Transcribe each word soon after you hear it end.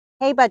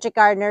Hey budget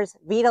gardeners,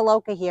 Vita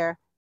Loca here.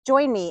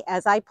 Join me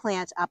as I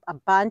plant up a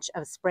bunch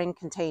of spring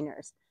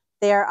containers.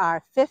 There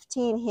are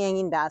 15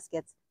 hanging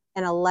baskets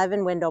and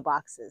 11 window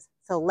boxes.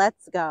 So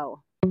let's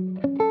go.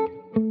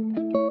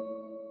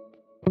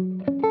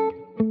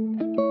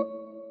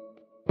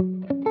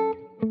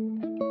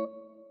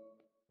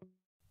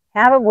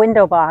 Have a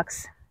window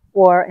box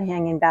or a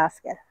hanging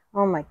basket.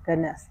 Oh my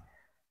goodness.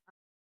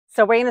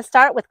 So we're going to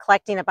start with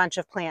collecting a bunch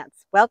of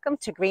plants. Welcome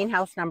to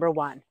greenhouse number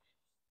 1.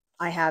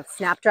 I have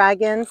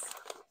snapdragons.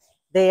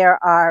 This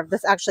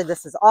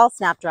is all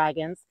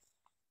snapdragons.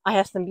 I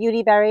have some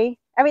beautyberry.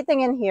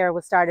 Everything in here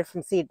was started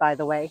from seed, by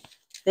the way.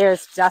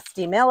 There's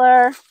Dusty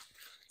Miller.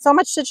 So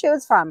much to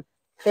choose from.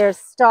 There's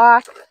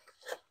stock.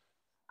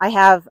 I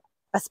have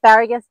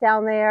asparagus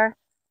down there,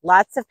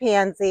 lots of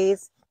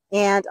pansies,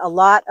 and a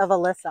lot of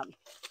alyssum.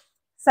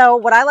 So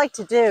what I like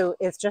to do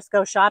is just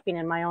go shopping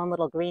in my own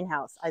little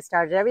greenhouse. I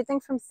started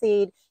everything from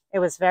seed. It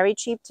was very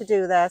cheap to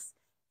do this.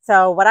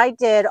 So what I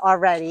did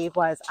already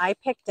was I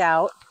picked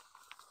out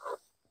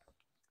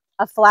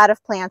a flat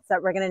of plants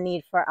that we're going to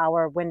need for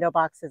our window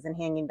boxes and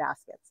hanging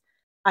baskets.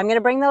 I'm going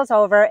to bring those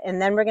over, and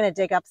then we're going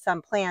to dig up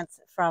some plants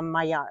from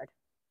my yard.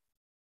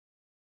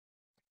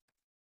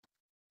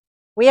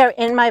 We are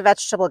in my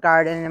vegetable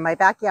garden in my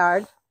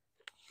backyard,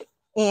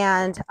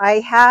 and I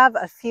have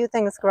a few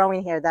things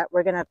growing here that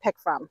we're going to pick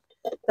from.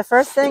 The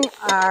first thing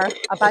are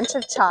a bunch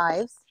of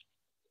chives.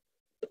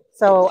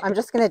 So I'm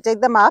just going to dig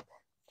them up.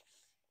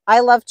 I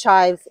love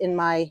chives in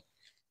my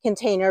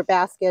container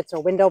baskets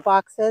or window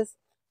boxes.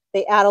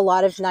 They add a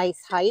lot of nice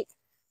height.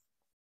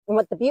 And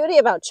what the beauty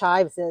about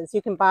chives is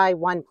you can buy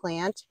one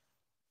plant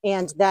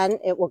and then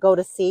it will go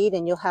to seed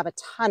and you'll have a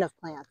ton of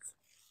plants.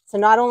 So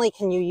not only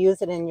can you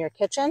use it in your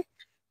kitchen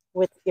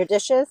with your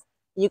dishes,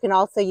 you can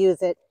also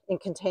use it in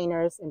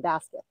containers and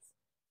baskets.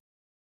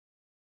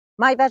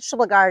 My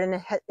vegetable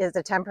garden is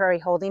a temporary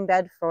holding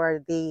bed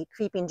for the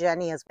creeping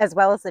Jenny as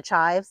well as the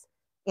chives.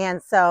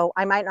 And so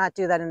I might not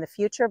do that in the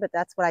future, but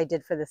that's what I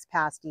did for this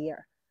past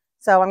year.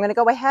 So I'm going to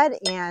go ahead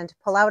and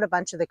pull out a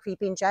bunch of the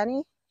creeping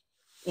Jenny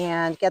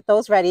and get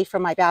those ready for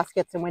my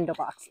baskets and window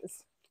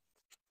boxes.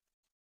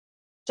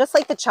 Just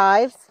like the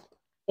chives,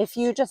 if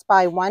you just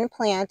buy one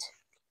plant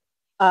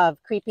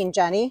of creeping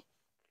Jenny,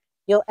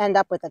 you'll end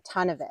up with a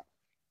ton of it.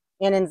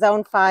 And in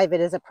zone 5, it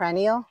is a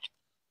perennial,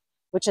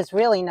 which is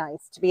really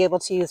nice to be able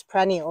to use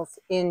perennials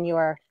in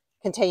your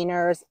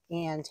containers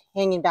and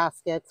hanging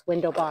baskets,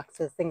 window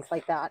boxes, things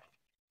like that.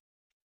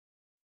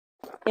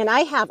 And I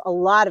have a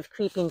lot of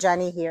creeping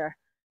Jenny here,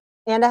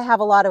 and I have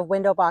a lot of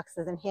window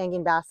boxes and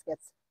hanging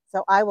baskets.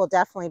 So I will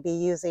definitely be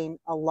using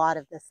a lot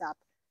of this up,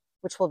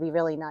 which will be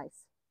really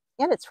nice.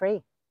 And it's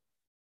free.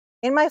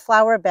 In my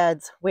flower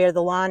beds where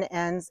the lawn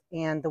ends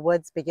and the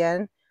woods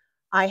begin,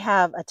 I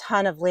have a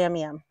ton of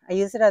Lamium. I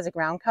use it as a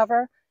ground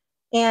cover,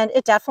 and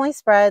it definitely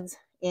spreads,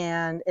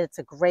 and it's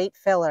a great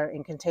filler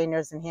in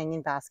containers and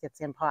hanging baskets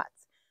and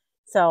pots.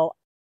 So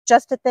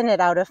just to thin it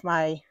out of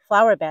my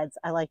flower beds,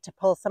 I like to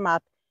pull some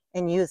up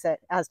and use it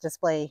as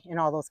display in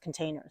all those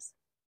containers.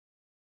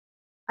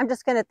 I'm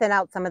just going to thin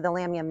out some of the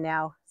Lamium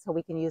now so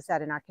we can use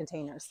that in our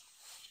containers.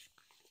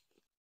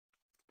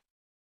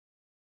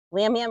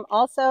 Lamium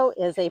also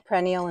is a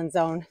perennial in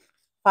zone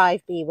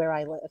 5B where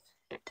I live.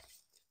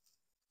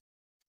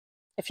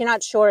 If you're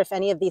not sure if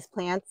any of these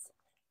plants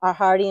are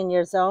hardy in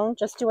your zone,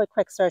 just do a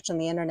quick search on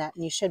the internet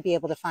and you should be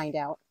able to find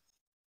out.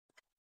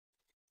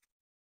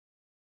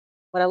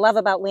 What I love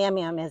about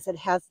Lamium is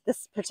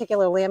this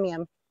particular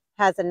Lamium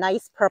has a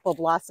nice purple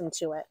blossom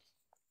to it.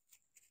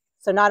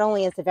 So not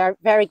only is the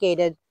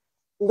variegated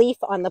leaf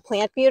on the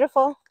plant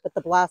beautiful, but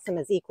the blossom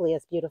is equally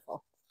as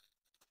beautiful.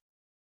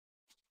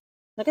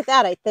 Look at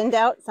that, I thinned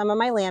out some of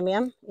my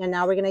Lamium and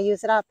now we're going to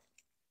use it up.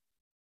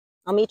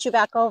 I'll meet you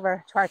back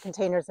over to our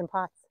containers and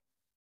pots.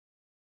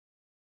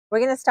 We're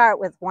going to start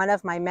with one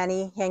of my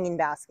many hanging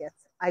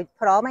baskets. I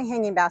put all my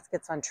hanging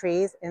baskets on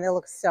trees and they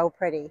look so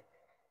pretty.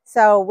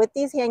 So with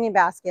these hanging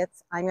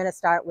baskets, I'm going to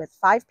start with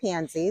 5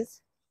 pansies.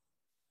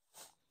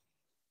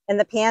 And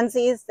the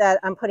pansies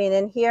that I'm putting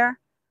in here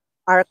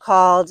are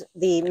called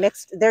the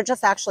mixed, they're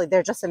just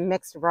a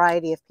mixed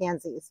variety of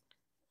pansies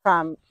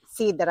from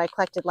seed that I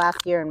collected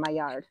last year in my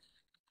yard.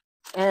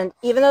 And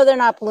even though they're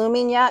not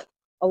blooming yet,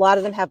 a lot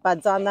of them have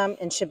buds on them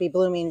and should be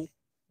blooming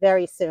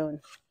very soon.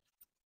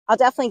 I'll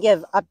definitely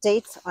give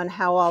updates on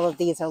how all of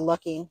these are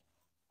looking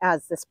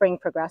as the spring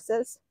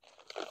progresses.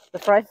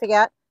 Before I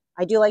forget,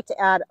 I do like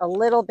to add a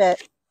little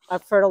bit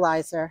of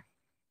fertilizer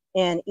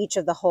in each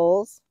of the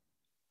holes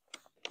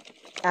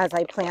as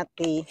I plant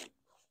the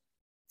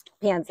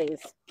pansies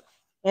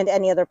and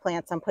any other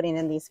plants I'm putting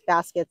in these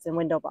baskets and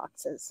window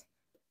boxes.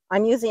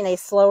 I'm using a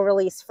slow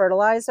release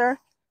fertilizer.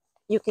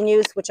 You can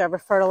use whichever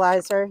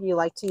fertilizer you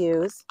like to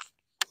use.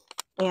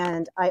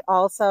 And I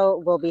also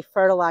will be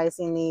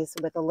fertilizing these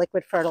with a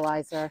liquid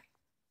fertilizer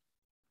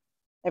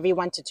every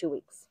 1 to 2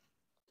 weeks.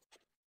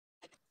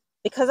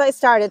 Because I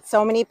started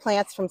so many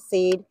plants from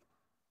seed,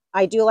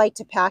 I do like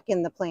to pack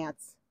in the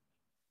plants.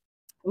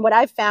 And what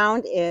I've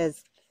found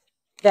is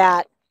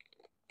that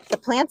the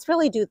plants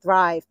really do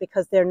thrive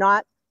because you're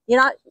not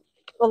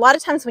a lot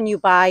of times when you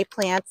buy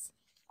plants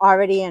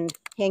already in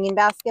hanging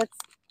baskets,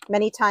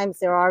 many times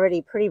they're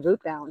already pretty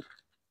root bound.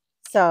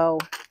 So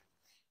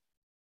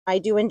I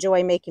do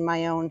enjoy making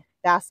my own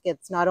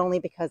baskets, not only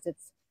because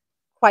it's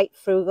quite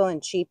frugal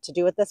and cheap to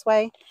do it this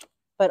way,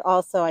 but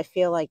also I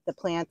feel like the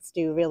plants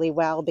do really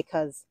well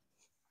because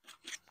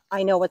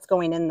I know what's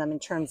going in them in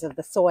terms of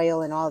the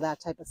soil and all that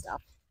type of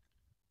stuff.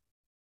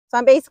 So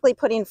I'm basically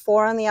putting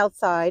 4 on the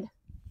outside.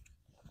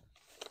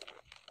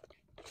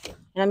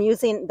 And I'm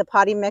using the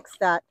potting mix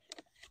that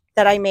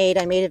I made.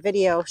 I made a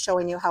video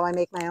showing you how I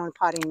make my own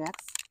potting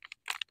mix.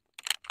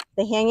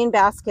 The hanging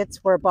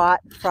baskets were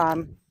bought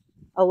from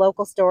a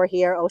local store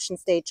here, Ocean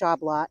State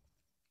Job Lot.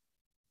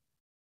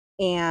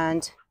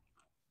 And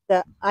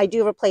I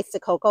do replace the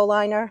cocoa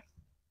liner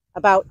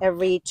about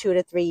every 2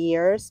 to 3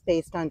 years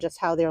based on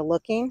just how they're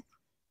looking.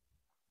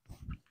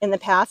 In the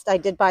past, I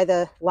did buy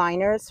the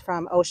liners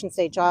from Ocean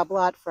State Job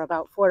Lot for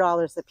about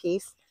 $4 a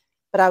piece,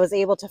 but I was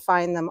able to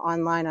find them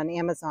online on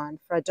Amazon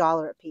for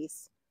 $1 a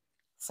piece.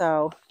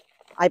 So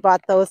I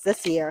bought those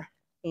this year,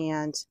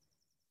 and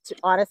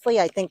honestly,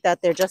 I think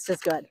that they're just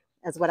as good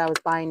as what I was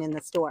buying in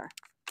the store.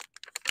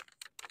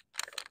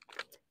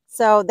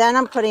 So then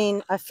I'm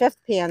putting a 5th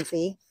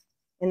pansy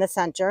in the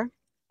center.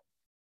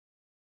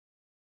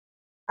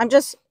 I'm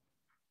just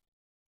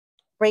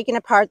breaking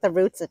apart the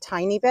roots a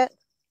tiny bit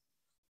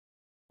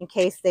in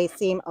case they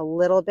seem a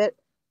little bit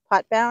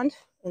pot bound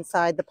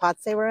inside the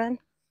pots they were in.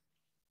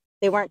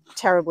 They weren't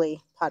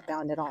terribly pot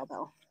bound at all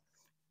though.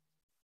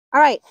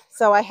 All right,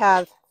 so I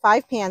have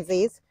 5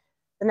 pansies.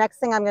 The next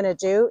thing I'm going to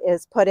do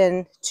is put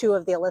in 2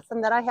 of the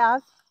alyssum that I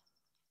have.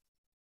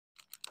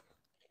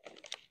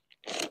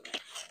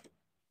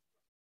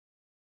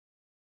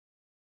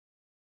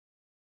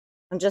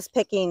 I'm just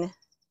picking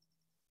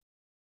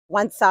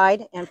one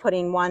side and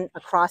putting one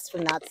across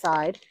from that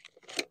side.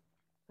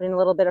 Putting a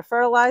little bit of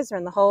fertilizer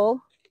in the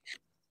hole.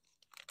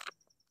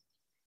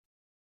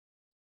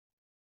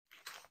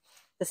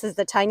 This is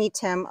the Tiny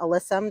Tim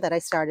alyssum that I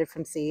started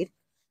from seed.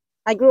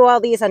 I grew all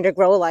these under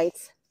grow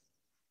lights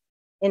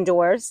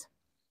indoors,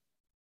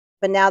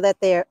 but now that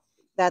the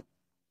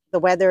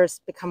weather's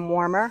become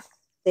warmer,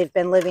 they've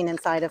been living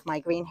inside of my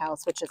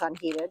greenhouse, which is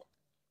unheated.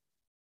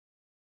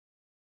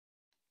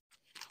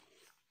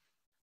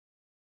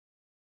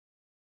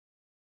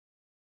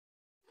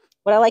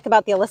 What I like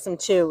about the alyssum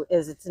too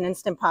is it's an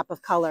instant pop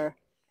of color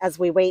as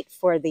we wait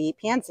for the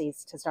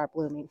pansies to start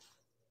blooming.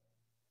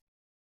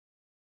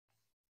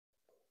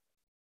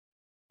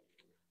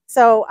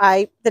 So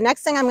the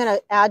next thing I'm going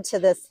to add to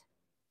this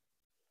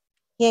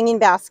hanging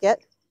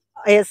basket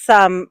is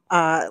some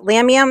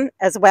Lamium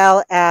as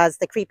well as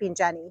the Creeping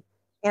Jenny.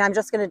 And I'm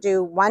just going to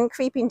do 1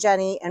 Creeping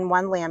Jenny and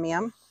 1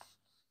 Lamium.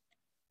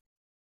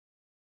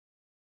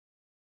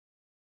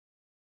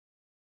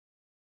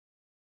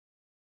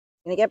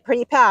 Going to get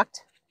pretty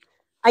packed.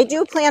 I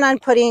do plan on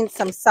putting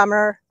some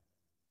summer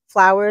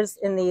flowers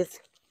in these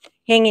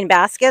hanging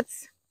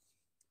baskets,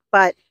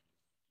 but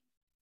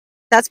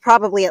that's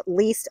probably at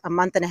least a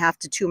month and a half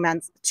to 2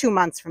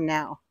 months from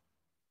now.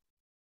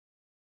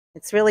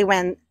 It's really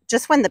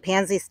just when the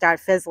pansies start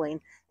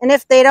fizzling. And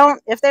if they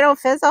don't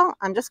fizzle,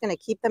 I'm just going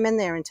to keep them in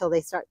there until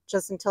they start,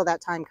 just until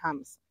that time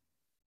comes.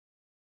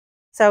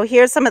 So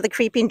here's some of the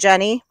Creeping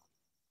Jenny.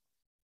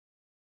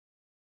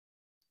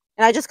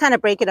 And I just kind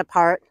of break it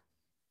apart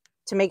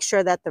to make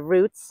sure that the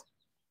roots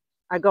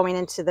are going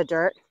into the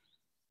dirt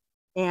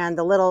and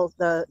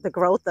the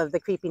growth of the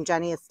Creeping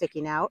Jenny is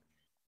sticking out.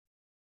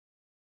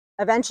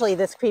 Eventually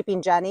this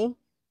Creeping Jenny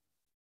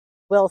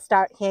will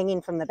start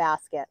hanging from the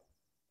basket.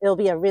 It'll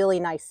be a really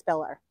nice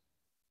spiller.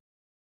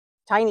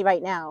 Tiny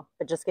right now,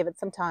 but just give it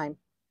some time.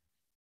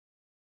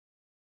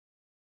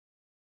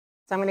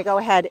 So I'm going to go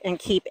ahead and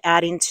keep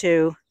adding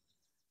to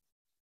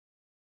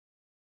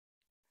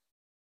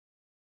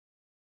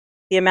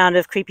the amount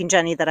of Creeping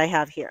Jenny that I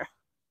have here.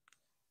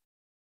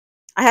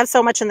 I have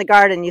so much in the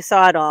garden, you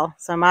saw it all,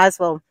 so I might as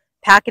well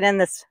pack it in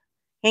this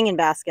hanging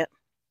basket.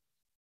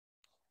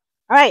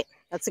 All right,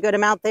 that's a good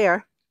amount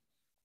there.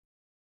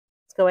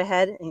 Let's go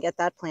ahead and get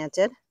that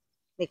planted,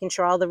 making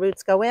sure all the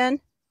roots go in.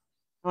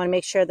 I want to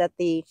make sure that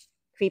the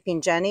Creeping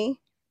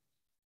Jenny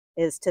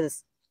is to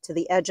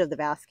the edge of the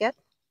basket.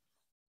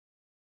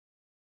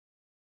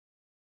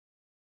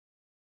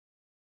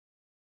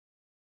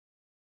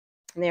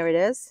 And there it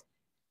is.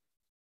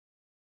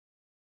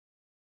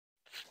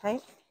 Okay.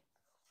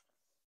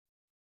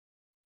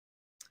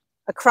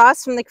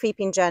 Across from the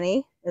Creeping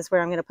Jenny is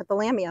where I'm going to put the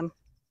Lamium.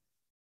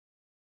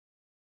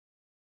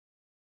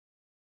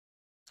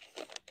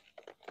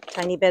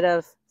 Tiny bit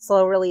of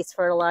slow release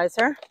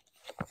fertilizer.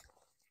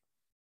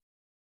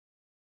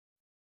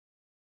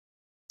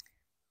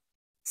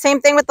 Same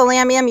thing with the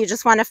Lamium, you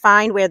just want to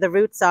find where the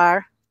roots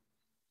are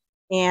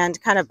and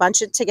kind of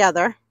bunch it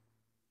together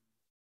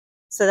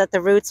so that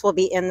the roots will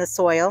be in the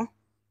soil.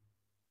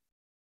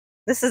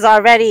 This is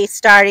already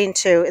starting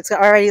to, it's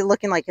already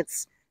looking like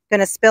it's going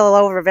to spill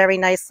over very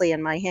nicely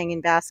in my hanging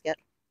basket.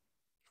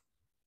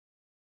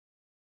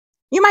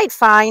 You might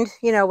find,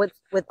 you know, with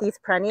these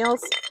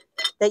perennials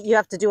that you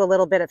have to do a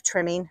little bit of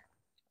trimming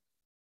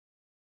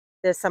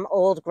There's some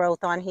old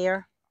growth on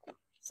here.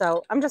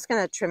 So I'm just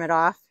going to trim it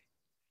off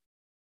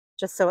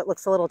just so it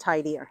looks a little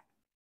tidier.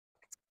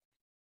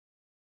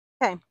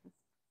 Okay,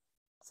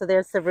 so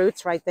there's the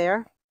roots right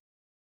there.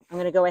 I'm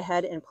going to go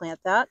ahead and plant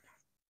that.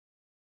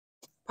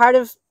 Part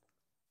of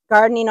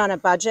gardening on a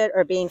budget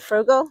or being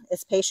frugal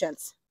is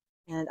patience.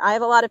 And I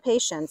have a lot of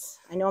patience.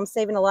 I know I'm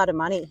saving a lot of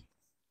money,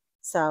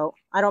 so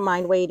I don't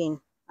mind waiting.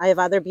 I have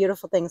other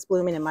beautiful things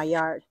blooming in my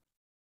yard.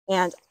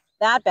 And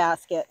that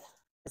basket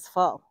is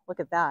full. Look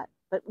at that.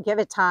 But give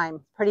it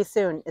time. Pretty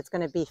soon, it's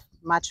going to be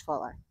much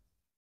fuller.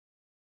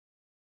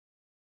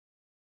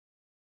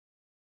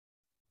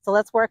 So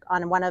let's work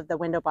on one of the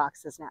window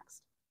boxes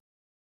next.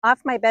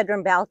 Off my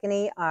bedroom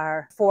balcony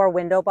are 4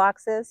 window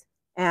boxes,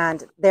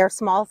 and they're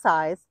small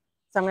size.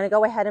 So I'm going to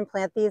go ahead and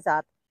plant these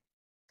up.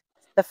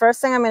 The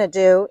first thing I'm going to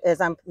do is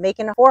I'm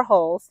making 4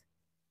 holes,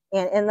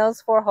 and in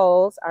those 4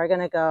 holes are going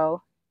to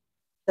go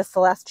the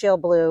celestial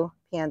blue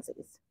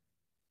pansies.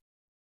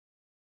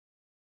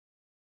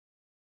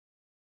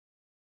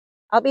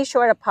 I'll be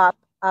sure to pop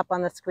up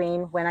on the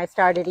screen when I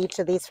started each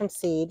of these from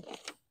seed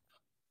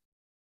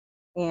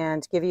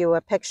and give you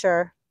a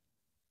picture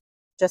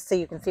just so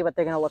you can see what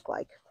they're going to look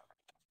like.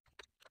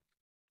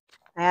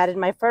 I added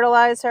my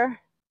fertilizer,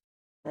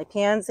 my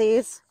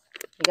pansies.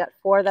 We got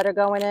 4 that are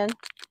going in.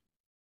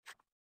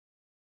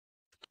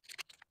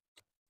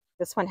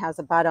 This one has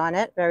a bud on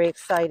it, very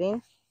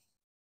exciting.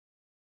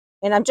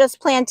 And I'm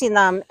just planting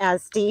them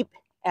as deep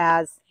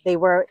as they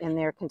were in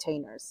their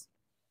containers.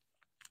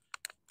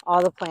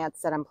 All the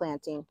plants that I'm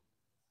planting.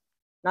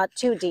 Not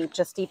too deep,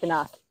 just deep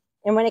enough.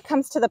 And when it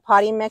comes to the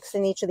potting mix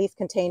in each of these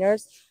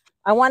containers,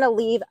 I want to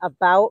leave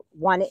about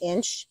 1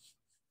 inch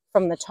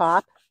from the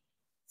top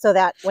so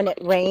that when it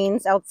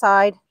rains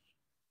outside,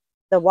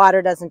 the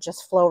water doesn't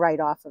just flow right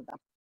off of them.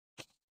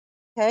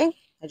 Okay,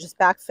 I just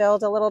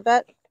backfilled a little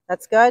bit.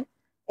 That's good.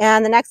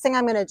 And the next thing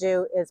I'm going to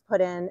do is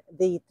put in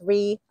the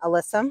 3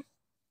 alyssum.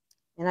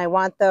 And I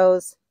want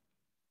those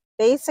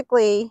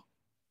basically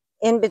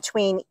in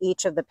between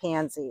each of the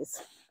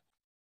pansies.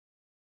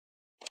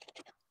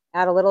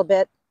 Add a little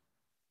bit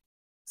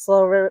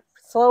slow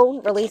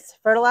release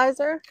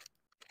fertilizer.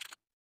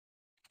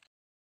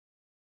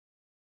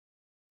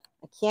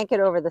 I can't get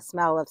over the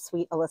smell of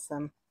sweet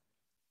alyssum.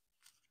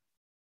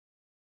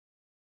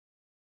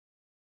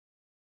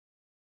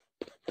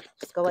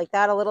 Just go like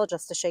that a little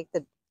just to shake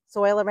the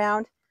soil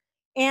around.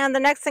 And the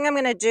next thing I'm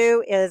going to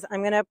do is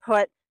I'm going to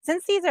put,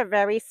 since these are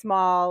very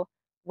small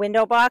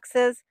window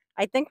boxes,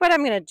 I think what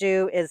I'm going to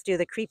do is do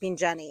the creeping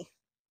Jenny.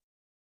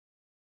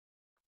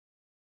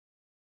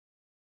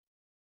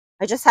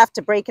 I just have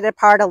to break it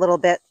apart a little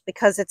bit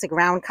because it's a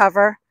ground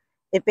cover.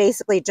 It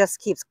basically just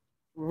keeps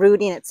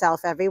rooting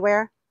itself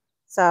everywhere.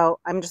 So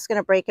I'm just going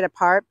to break it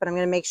apart, but I'm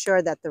going to make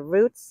sure that the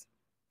roots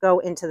go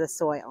into the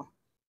soil.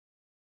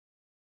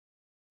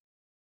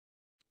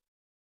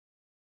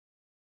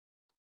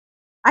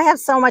 I have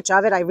so much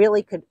of it. I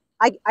really could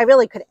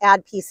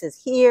add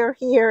pieces here,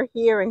 here,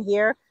 here, and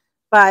here,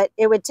 but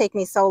it would take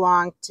me so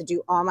long to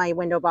do all my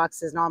window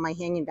boxes and all my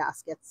hanging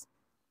baskets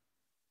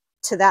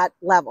to that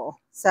level.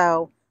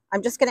 So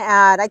I'm just going to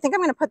add, I think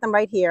I'm going to put them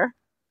right here.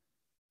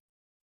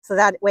 So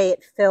that way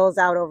it fills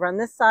out over on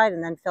this side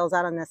and then fills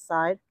out on this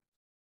side.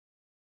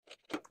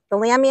 The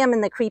Lamium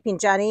and the creeping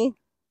Jenny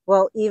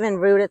will even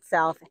root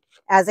itself.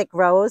 As it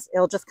grows,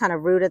 it'll just kind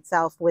of root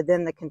itself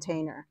within the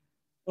container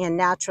and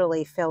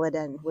naturally fill it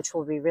in, which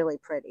will be really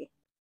pretty.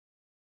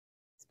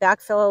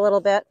 Let's backfill a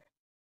little bit.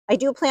 I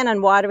do plan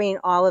on watering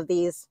all of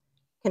these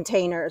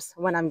containers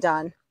when I'm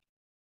done.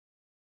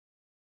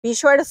 Be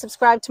sure to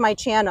subscribe to my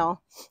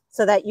channel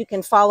so that you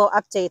can follow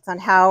updates on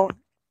how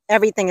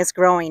everything is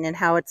growing and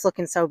how it's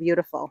looking so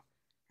beautiful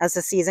as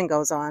the season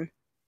goes on.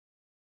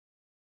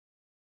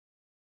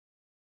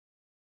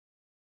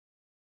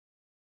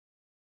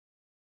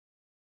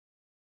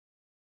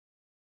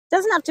 It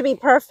doesn't have to be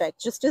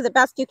perfect, just do the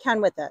best you can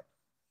with it.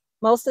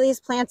 Most of these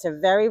plants are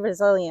very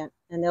resilient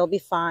and they'll be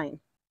fine.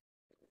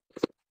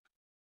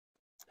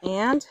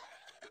 And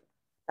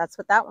that's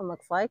what that one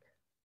looks like.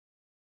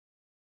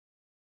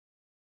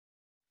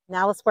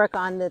 Now let's work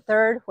on the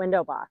 3rd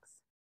window box.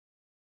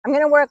 I'm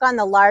going to work on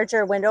the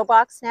larger window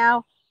box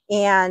now,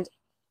 and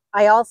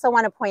I also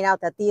want to point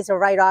out that these are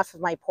right off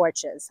of my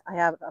porches. I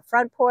have a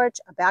front porch,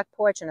 a back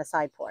porch, and a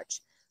side porch.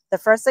 The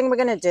first thing we're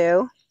going to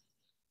do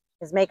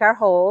is make our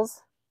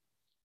holes,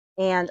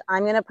 and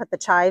I'm going to put the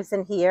chives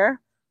in here.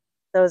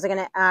 Those are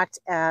going to act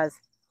as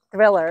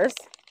thrillers.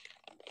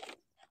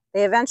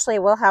 They eventually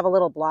will have a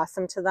little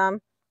blossom to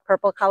them,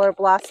 purple color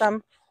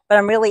blossom, but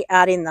I'm really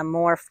adding them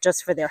more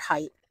just for their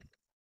height.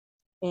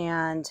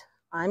 And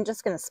I'm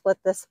just going to split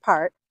this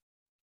apart.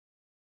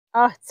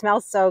 Oh, it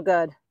smells so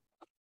good.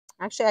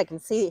 Actually, I can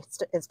see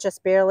it's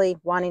just barely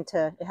wanting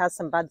to, it has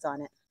some buds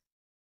on it.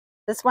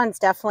 This one's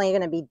definitely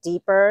going to be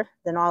deeper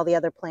than all the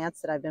other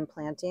plants that I've been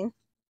planting.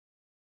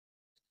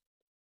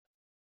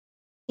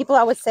 People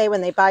always say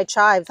when they buy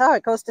chives, oh,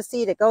 it goes to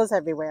seed, it goes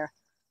everywhere.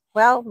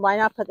 Well, why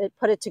not put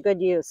it to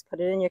good use? Put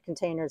it in your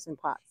containers and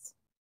pots.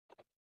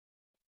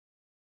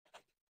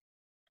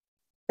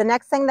 The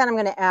next thing that I'm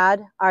going to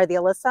add are the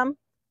alyssum,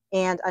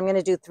 and I'm going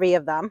to do 3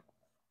 of them.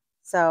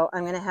 So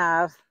I'm going to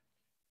have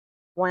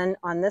one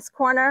on this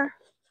corner,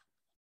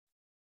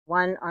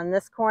 one on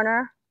this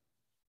corner,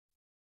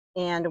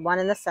 and one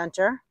in the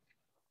center.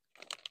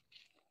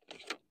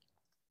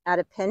 Add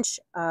a pinch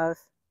of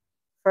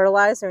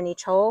fertilizer in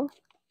each hole.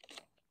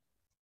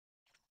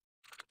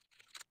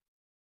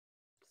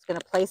 Just going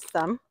to place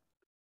them.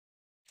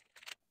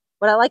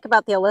 What I like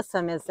about the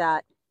alyssum is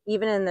that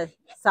even in the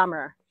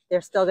summer, they're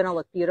still going to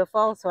look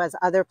beautiful. So as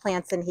other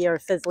plants in here are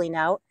fizzling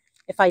out,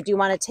 if I do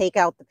want to take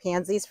out the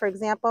pansies, for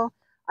example,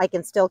 I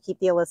can still keep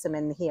the alyssum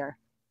in here.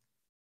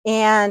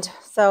 And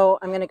so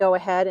I'm going to go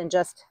ahead and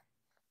just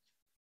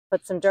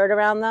put some dirt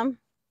around them,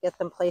 get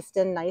them placed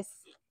in nice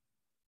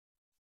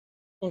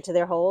into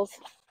their holes.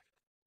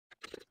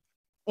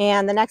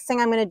 And the next thing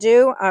I'm going to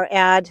do are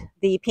add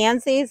the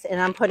pansies, and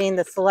I'm putting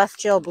the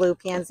celestial blue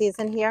pansies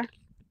in here.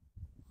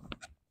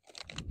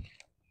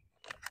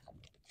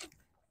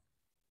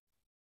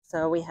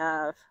 So we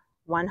have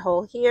one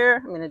hole here.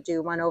 I'm going to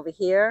do one over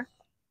here.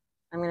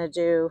 I'm going to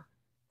do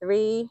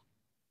 3,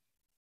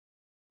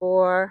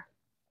 4,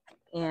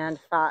 and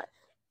 5.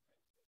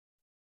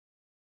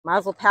 Might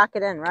as well pack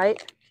it in,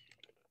 right?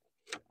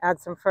 Add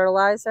some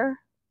fertilizer.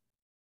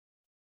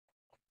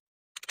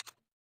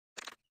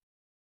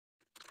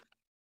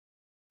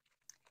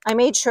 I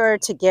made sure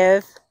to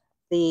give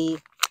the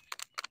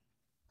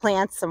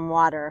plants some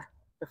water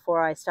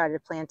before I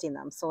started planting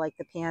them. So like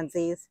the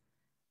pansies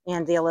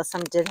and the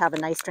alyssum did have a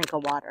nice drink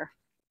of water.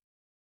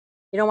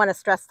 You don't want to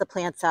stress the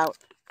plants out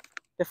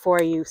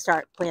before you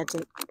start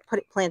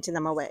planting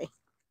them away.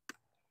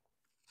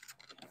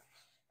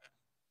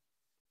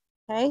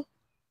 Okay,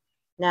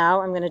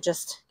 now I'm going to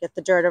just get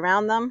the dirt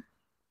around them,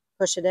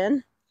 push it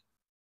in.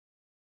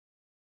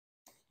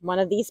 One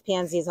of these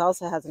pansies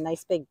also has a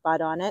nice big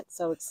bud on it,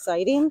 so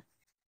exciting.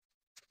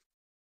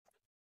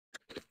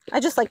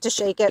 I just like to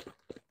shake it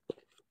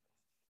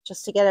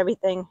just to get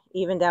everything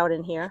evened out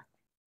in here.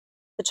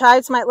 The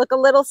chives might look a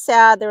little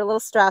sad, they're a little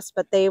stressed,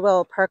 but they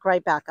will perk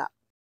right back up.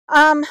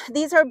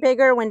 These are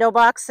bigger window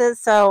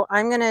boxes, so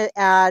I'm going to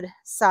add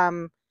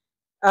some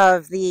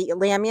of the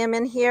Lamium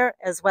in here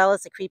as well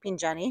as the creeping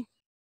Jenny.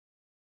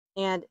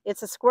 And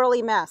it's a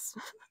squirrely mess,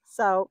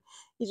 so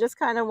you just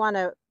kind of want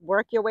to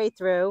work your way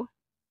through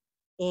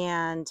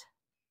and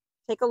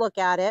take a look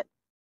at it.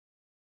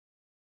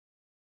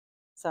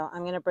 So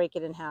I'm going to break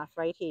it in half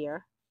right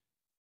here.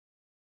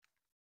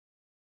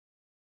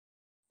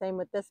 Same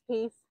with this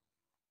piece.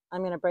 I'm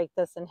going to break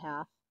this in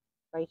half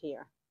right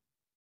here.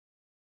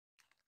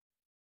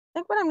 I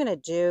think what I'm going to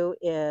do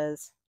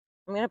is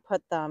I'm going to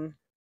put them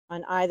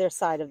on either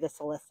side of this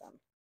alyssum.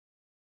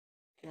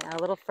 Add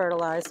a little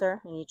fertilizer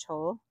in each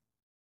hole.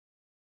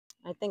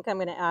 I think I'm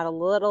going to add a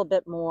little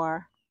bit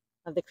more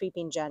of the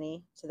creeping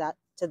Jenny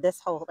to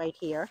this hole right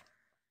here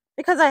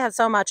because I have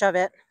so much of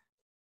it.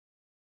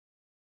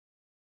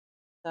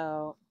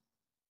 So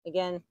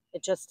again,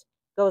 it just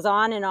goes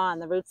on and on,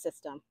 the root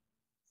system.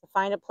 So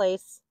find a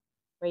place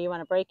where you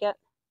want to break it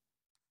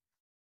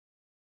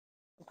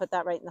and put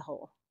that right in the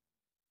hole.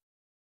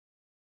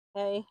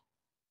 Okay,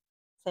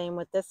 same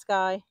with this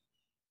guy.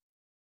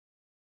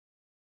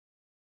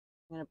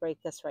 I'm going to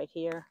break this right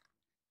here.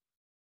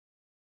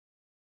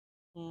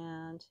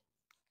 And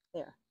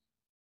there.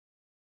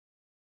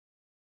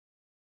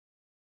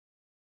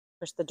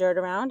 Push the dirt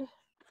around.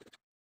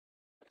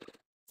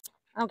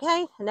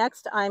 Okay,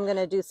 next I'm going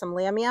to do some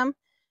Lamium.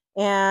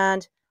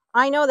 And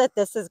I know that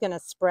this is going to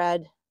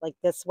spread like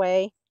this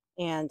way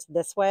and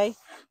this way.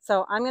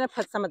 So I'm going to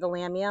put some of the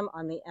Lamium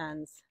on the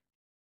ends.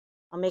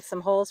 I'll make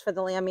some holes for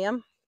the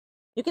Lamium.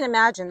 You can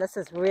imagine this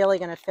is really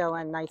going to fill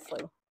in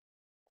nicely.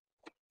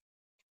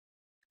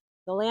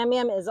 The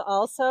Lamium is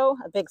also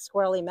a big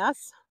squirrely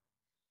mess.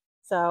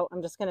 So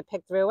I'm just going to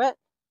pick through it.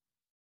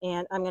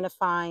 And I'm going to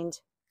find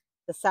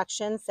the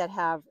sections that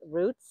have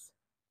roots.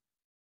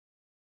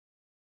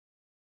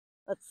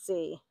 Let's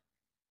see.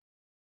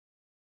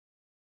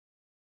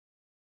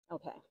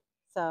 Okay,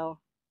 so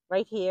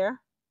right here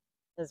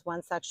is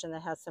one section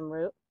that has some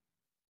root.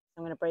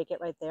 I'm going to break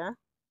it right there.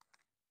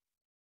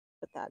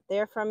 Put that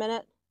there for a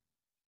minute.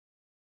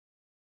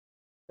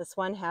 This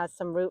one has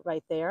some root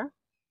right there.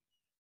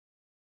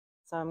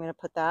 So I'm going to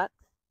put that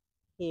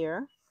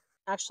here.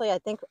 Actually, I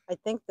think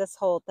this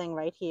whole thing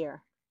right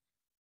here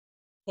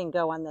can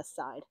go on this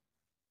side.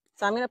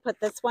 So I'm going to put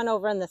this one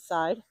over on this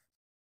side,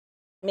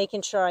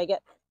 making sure I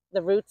get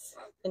the roots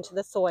into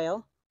the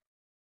soil.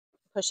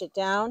 Push it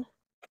down.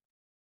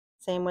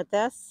 Same with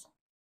this.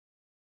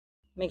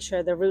 Make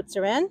sure the roots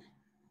are in.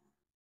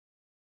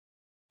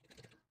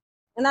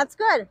 And that's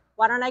good.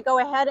 Why don't I go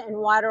ahead and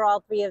water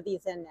all 3 of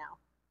these in now?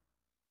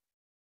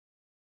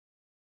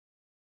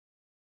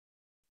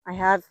 I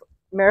have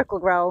Miracle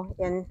Grow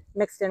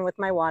mixed in with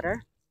my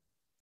water.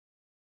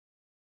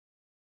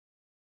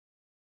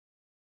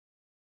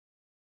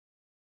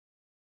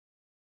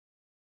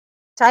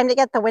 Time to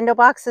get the window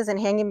boxes and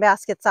hanging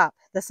baskets up.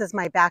 This is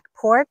my back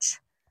porch.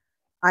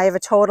 I have a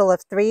total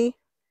of 3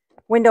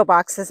 window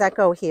boxes that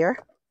go here.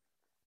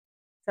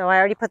 So I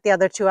already put the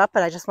other two up,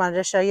 but I just wanted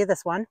to show you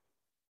this one.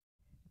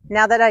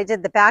 Now that I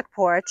did the back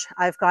porch,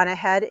 I've gone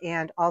ahead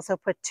and also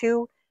put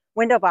 2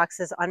 window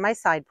boxes on my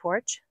side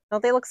porch.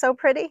 Don't they look so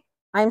pretty?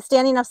 I'm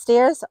standing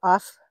upstairs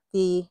off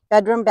the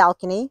bedroom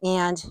balcony,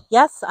 and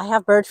yes, I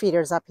have bird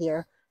feeders up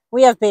here.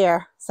 We have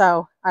bear,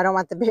 so I don't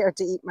want the bear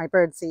to eat my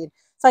bird seed,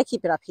 so I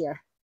keep it up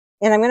here.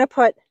 And I'm going to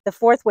put the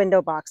 4th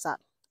window box up.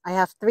 I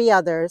have 3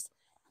 others,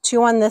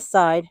 2 on this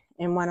side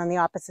and 1 on the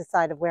opposite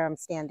side of where I'm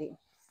standing.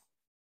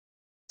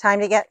 Time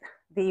to get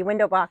the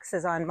window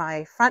boxes on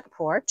my front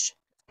porch.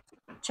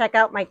 Check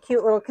out my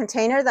cute little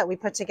container that we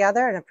put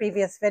together in a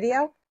previous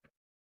video.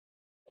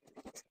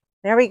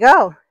 There we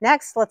go.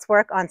 Next, let's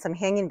work on some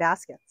hanging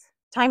baskets.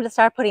 Time to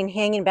start putting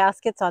hanging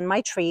baskets on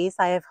my trees.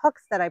 I have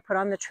hooks that I put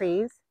on the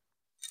trees,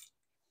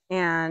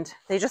 and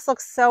they just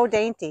look so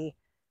dainty.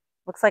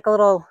 Looks like a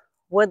little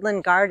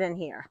woodland garden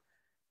here.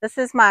 This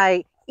is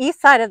my east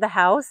side of the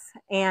house,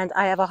 and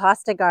I have a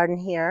hosta garden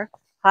here.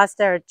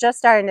 Hosta are just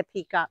starting to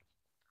peek up.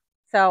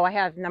 So I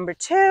have number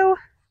 2.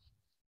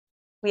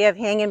 We have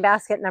hanging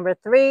basket number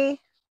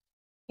 3,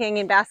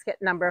 hanging basket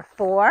number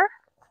 4,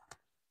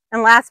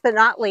 and last but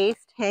not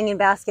least, hanging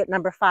basket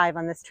number 5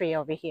 on this tree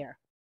over here.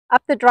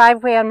 Up the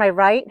driveway on my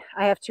right,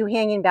 I have 2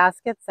 hanging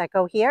baskets that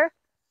go here.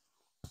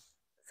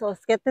 So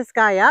let's get this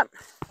guy up.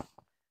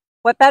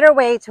 What better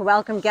way to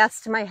welcome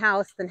guests to my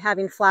house than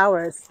having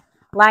flowers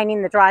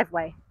lining the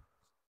driveway?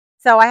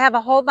 So I have a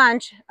whole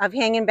bunch of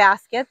hanging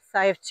baskets.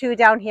 I have 2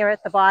 down here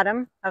at the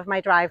bottom of my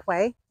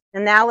driveway.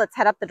 And now let's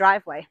head up the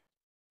driveway.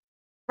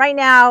 Right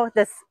now,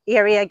 this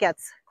area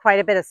gets quite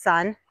a bit of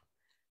sun.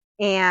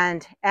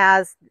 And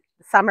as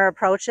summer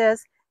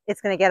approaches,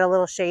 it's going to get a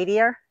little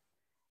shadier.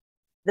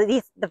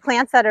 The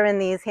plants that are in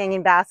these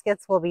hanging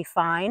baskets will be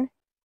fine.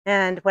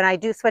 And when I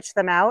do switch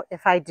them out,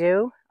 if I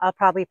do, I'll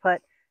probably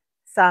put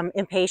some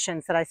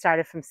impatiens that I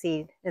started from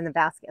seed in the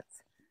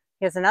baskets.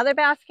 Here's another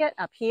basket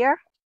up here.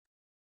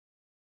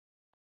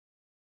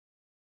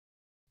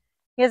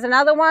 Here's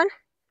another one.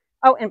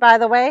 Oh, and by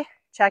the way,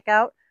 check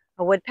out,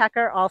 a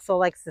woodpecker also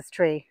likes this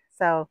tree.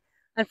 So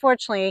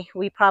unfortunately,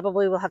 we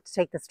probably will have to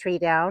take this tree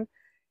down.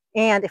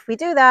 And if we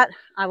do that,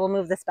 I will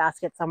move this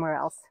basket somewhere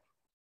else.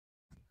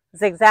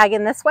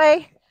 Zigzagging this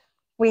way,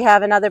 we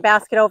have another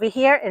basket over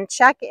here, and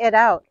check it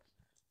out.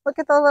 Look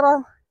at the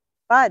little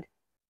bud.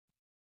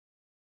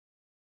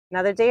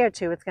 Another day or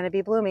 2, it's going to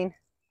be blooming.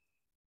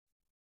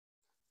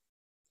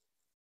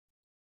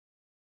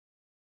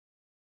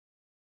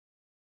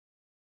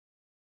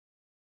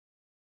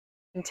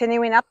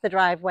 Continuing up the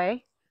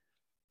driveway,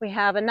 we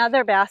have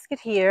another basket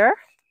here.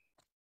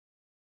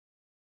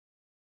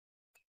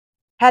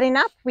 Heading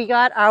up, we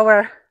got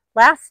our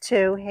last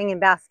 2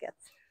 hanging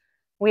baskets.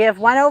 We have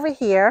one over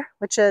here,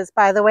 which is,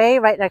 by the way,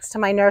 right next to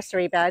my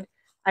nursery bed.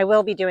 I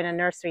will be doing a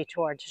nursery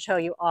tour to show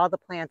you all the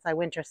plants I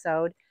winter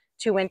sowed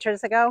 2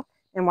 winters ago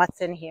and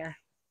what's in here.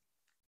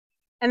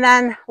 And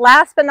then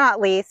last but not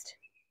least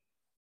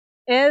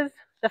is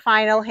the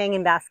final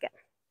hanging basket.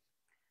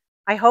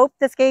 I hope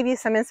this gave you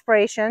some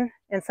inspiration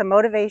and some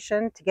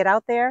motivation to get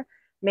out there,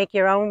 make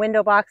your own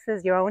window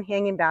boxes, your own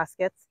hanging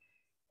baskets.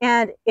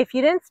 And if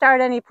you didn't start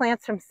any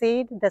plants from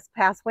seed this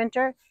past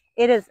winter,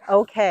 it is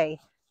okay.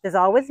 There's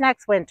always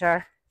next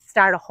winter.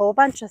 Start a whole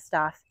bunch of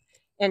stuff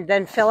and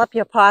then fill up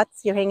your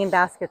pots, your hanging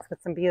baskets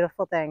with some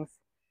beautiful things.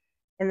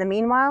 In the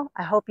meanwhile,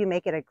 I hope you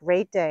make it a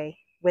great day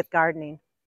with gardening.